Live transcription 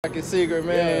Fucking secret,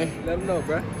 man. Yeah, let them know,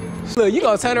 bro. Look, you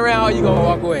gonna turn around or you gonna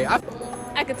walk away? I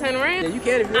can turn around. Yeah, you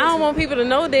can if you want I don't to. want people to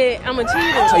know that I'm a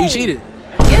cheater. So you cheated?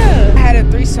 Yeah. I had a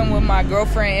threesome with my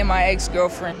girlfriend and my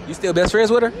ex-girlfriend. You still best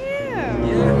friends with her? Yeah.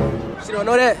 Yeah. She don't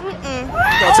know that? Mm-mm. You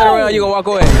gonna turn around, you gonna walk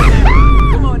away.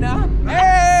 Come on now.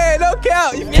 Hey, no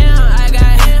count. You Damn, I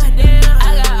got him, damn,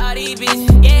 I got all these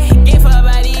bitches. Yeah, get fucked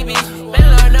by these bitches.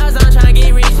 Man, Lord knows I'm tryna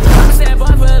get rich. I'm sad boy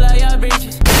full of your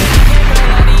bitches.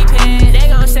 They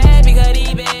gon' say because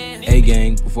he been. Hey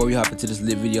gang, before we hop into this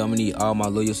lit video, I'm gonna need all my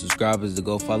loyal subscribers to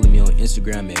go follow me on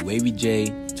Instagram at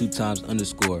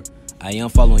WavyJ2x_. I am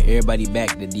following everybody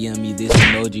back to DM me this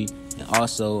emoji, and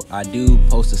also I do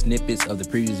post the snippets of the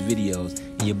previous videos.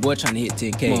 And your boy trying to hit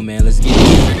 10K. Come on, man, let's get it.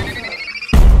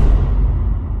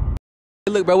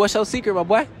 Hey, look, bro, what's your secret, my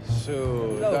boy?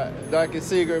 Shoot, darkest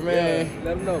secret, man. Yeah,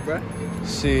 let them know, bro.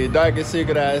 Shit, darkest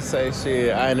secret, I say,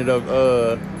 shit, I ended up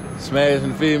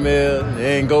smashing females. It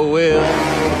ain't go well,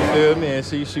 you feel me? And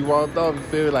she walked off, you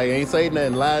feel me? Like, ain't say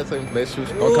nothing, lied to me. But she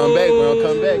gonna come back, we gonna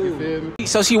come back, you feel me?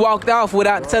 So she walked off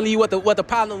without telling you what the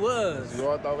problem was. She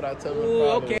walked off without telling me the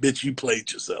problem. Okay. Bitch, you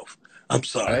played yourself. I'm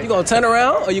sorry. You gonna turn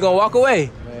around or you gonna walk away?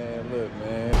 Man, look,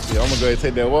 man. Shit, I'm gonna go ahead and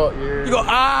take that walk, yeah. You go,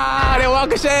 that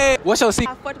walk of shame. What's your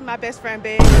secret? I fucked my best friend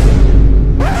bed.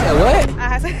 You said what?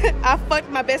 I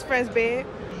fucked my best friend's bed.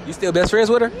 You still best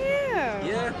friends with her? Yeah.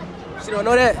 Yeah. She don't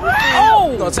know that?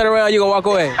 You gonna turn around, you gonna walk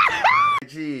away.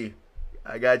 Gee,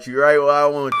 I got you right where I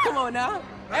want you. Come on now.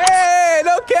 Hey,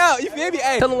 no count. You feel me?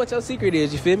 Hey, tell them what your secret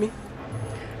is. You feel me?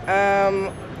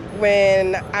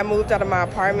 When I moved out of my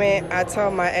apartment, I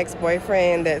told my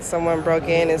ex-boyfriend that someone broke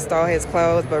in and stole his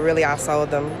clothes, but really I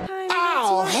sold them.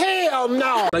 Oh, hell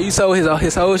no. So you sold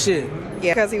his whole shit?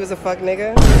 Yeah, because he was a fuck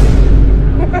nigga.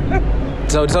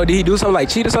 So did he do something like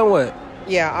cheat or something? What?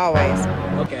 Yeah, always.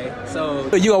 Okay, so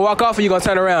you gonna walk off or you gonna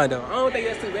turn around though? I don't think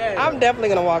that's too bad. I'm definitely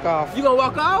gonna walk off. You gonna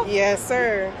walk off? Yes,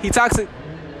 sir. He toxic?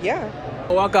 Yeah.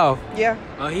 Walk off? Yeah.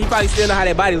 He probably still know how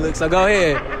that body looks, so go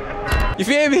ahead. You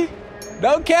feel me?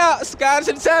 Don't count, Scott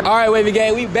to the top. All right, Wavy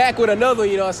gang, we back with another one,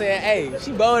 you know what I'm saying? Hey,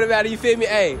 she bold about it, you feel me?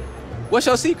 Hey, what's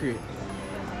your secret?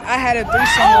 I had a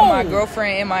threesome with my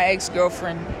girlfriend and my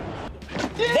ex-girlfriend.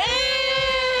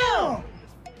 Damn!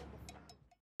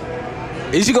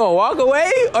 Is you gonna walk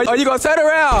away or you gonna turn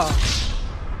around?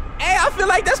 Hey, I feel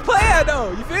like that's player though,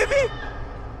 you feel me?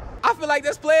 I feel like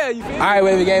that's player, you feel me? All right,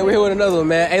 Wavy gang, we're here with another one,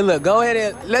 man. Hey, look, go ahead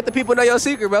and let the people know your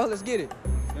secret, bro. Let's get it.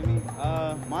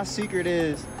 My secret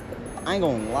is, I ain't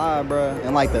gonna lie, bro.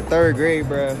 In like the 3rd grade,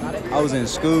 bro, I was in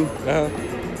school,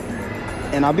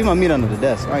 and I beat my meat under the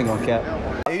desk. I ain't gonna cap.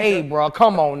 Hey, bro,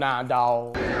 come on now,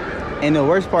 dog. And the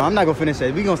worst part, I'm not gonna finish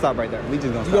that. We gonna stop right there. We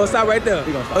just gonna stop. You gonna stop right there?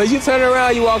 We gonna stop. Oh, you turn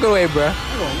around, you walk away, bro.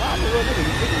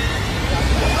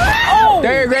 Oh!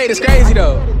 3rd grade is crazy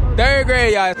though. 3rd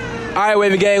grade, y'all. All right,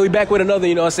 Wavy gang, we back with another,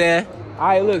 you know what I'm saying? All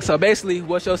right, look, so basically,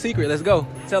 what's your secret? Let's go.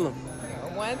 Tell them.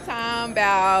 One time,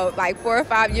 about like 4 or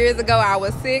 5 years ago, I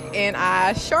was sick and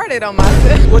I shorted on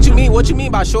myself. What you mean? What you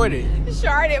mean by shorted?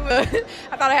 Shorted, but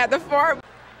I thought I had to fart,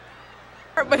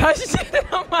 but I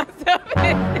shitted on myself.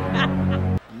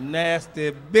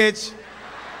 Nasty bitch.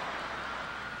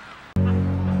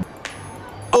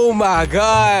 Oh my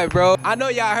God, bro. I know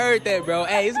y'all heard that, bro.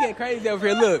 Hey, it's getting crazy over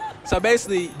here. Look. So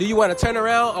basically, do you want to turn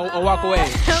around or walk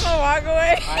away? I'm gonna walk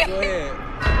away. All right, go ahead.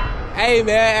 Hey,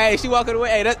 man. Hey, she walking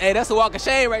away. Hey, that's a walk of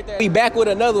shame right there. We back with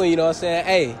another one, you know what I'm saying?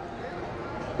 Hey,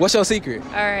 what's your secret?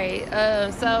 All right.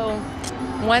 So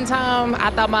one time I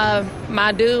thought my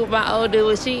old dude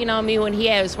was cheating on me when he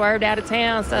had swerved out of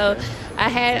town. So I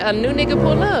had a new nigga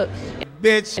pull up.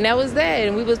 Bitch. And that was that.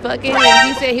 And we was fucking. And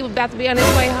he said he was about to be on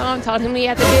his way home. Told him he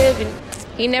had to live. And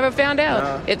he never found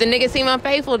out. If the nigga seem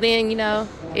unfaithful, then, you know,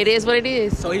 it is what it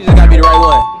is. So he just gotta be the right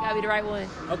one. He gotta be the right one.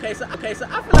 Okay, so I feel like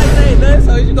that ain't nothing.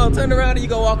 So you gonna turn around and you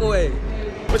gonna walk away?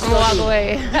 I'm gonna walk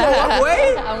away. You gonna walk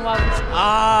away? I'm walking away.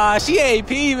 Ah, she ain't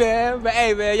P, man. But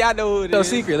hey, man, y'all know who it is. No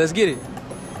secret. Let's get it.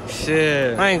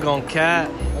 Shit, I ain't gonna cap.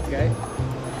 Okay.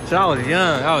 Shit, I was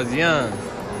young.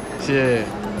 Shit.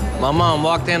 My mom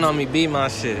walked in on me, beat my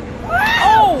shit.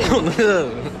 Oh!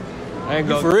 I ain't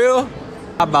You for real?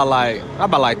 I about like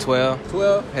 12.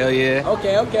 12? Hell yeah.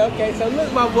 Okay. So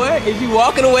look, my boy, if you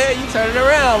walking away, you turning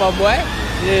around, my boy.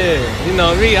 Yeah, you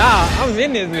know me, I'm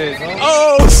in this bitch. Huh?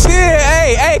 Oh shit!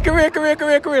 Hey, come here,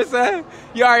 son.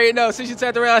 You already know. Since you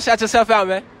turned around, shout yourself out,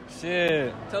 man.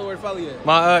 Shit. Tell them where to follow you.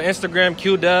 My Instagram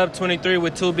QDub23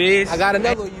 with 2 B's. I got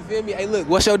another one. You feel me? Hey, look,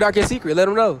 what's your darkest secret? Let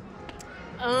them know.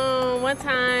 One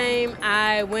time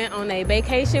I went on a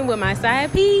vacation with my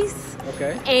side piece.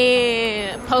 Okay.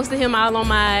 And posted him all on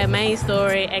my main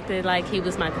story, acted like he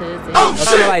was my cousin.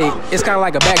 It's kind of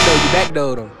like a backdoor. You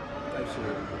backdoored him.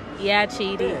 Yeah, I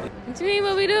cheated. What you mean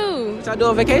what we do? What y'all do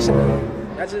on vacation?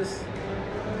 That's just...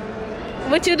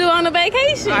 What you do on a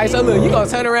vacation? All right, so look, you gonna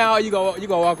turn around or you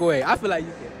gonna walk away? I feel like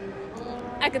you can.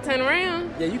 I can turn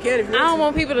around. Yeah, you can if you I don't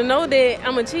want people to know that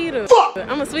I'm a cheater. Fuck!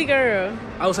 I'm a sweet girl.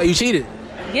 Oh, so you cheated?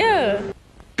 Yeah.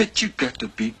 Bitch, you got to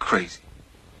be crazy.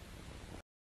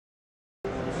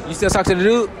 You still talk to the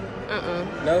dude?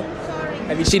 No?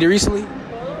 Have you cheated recently?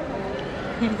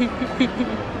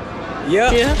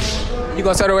 Yeah. You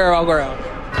gonna turn around or walk around?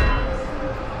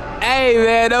 Hey,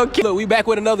 man, don't kill. Look, we back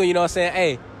with another one, you know what I'm saying?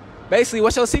 Hey, basically,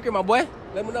 what's your secret, my boy?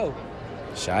 Let me know.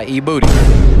 Shy eat booty.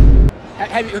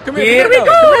 Have you, come here, come here.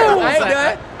 I ain't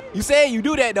done. You saying you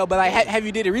do that though, but like, have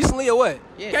you did it recently or what?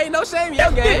 Yeah. Okay, no shame,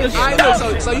 young game. All right,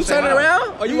 look, so you turning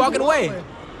around or you walking away?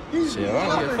 Shit, I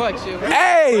don't give a fuck, shit.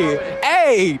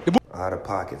 Hey. Out of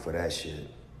pocket for that shit.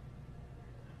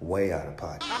 Way out of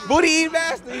pocket. Booty eating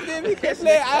master, you feel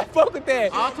me? I fuck with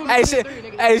that. Hey, shit.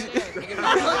 Hey,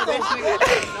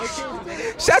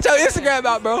 shout your Instagram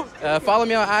out, bro. Follow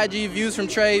me on IG, views from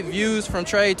Trey,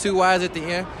 2 Y's at the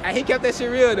end. Hey, he kept that shit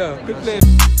real though. Good play.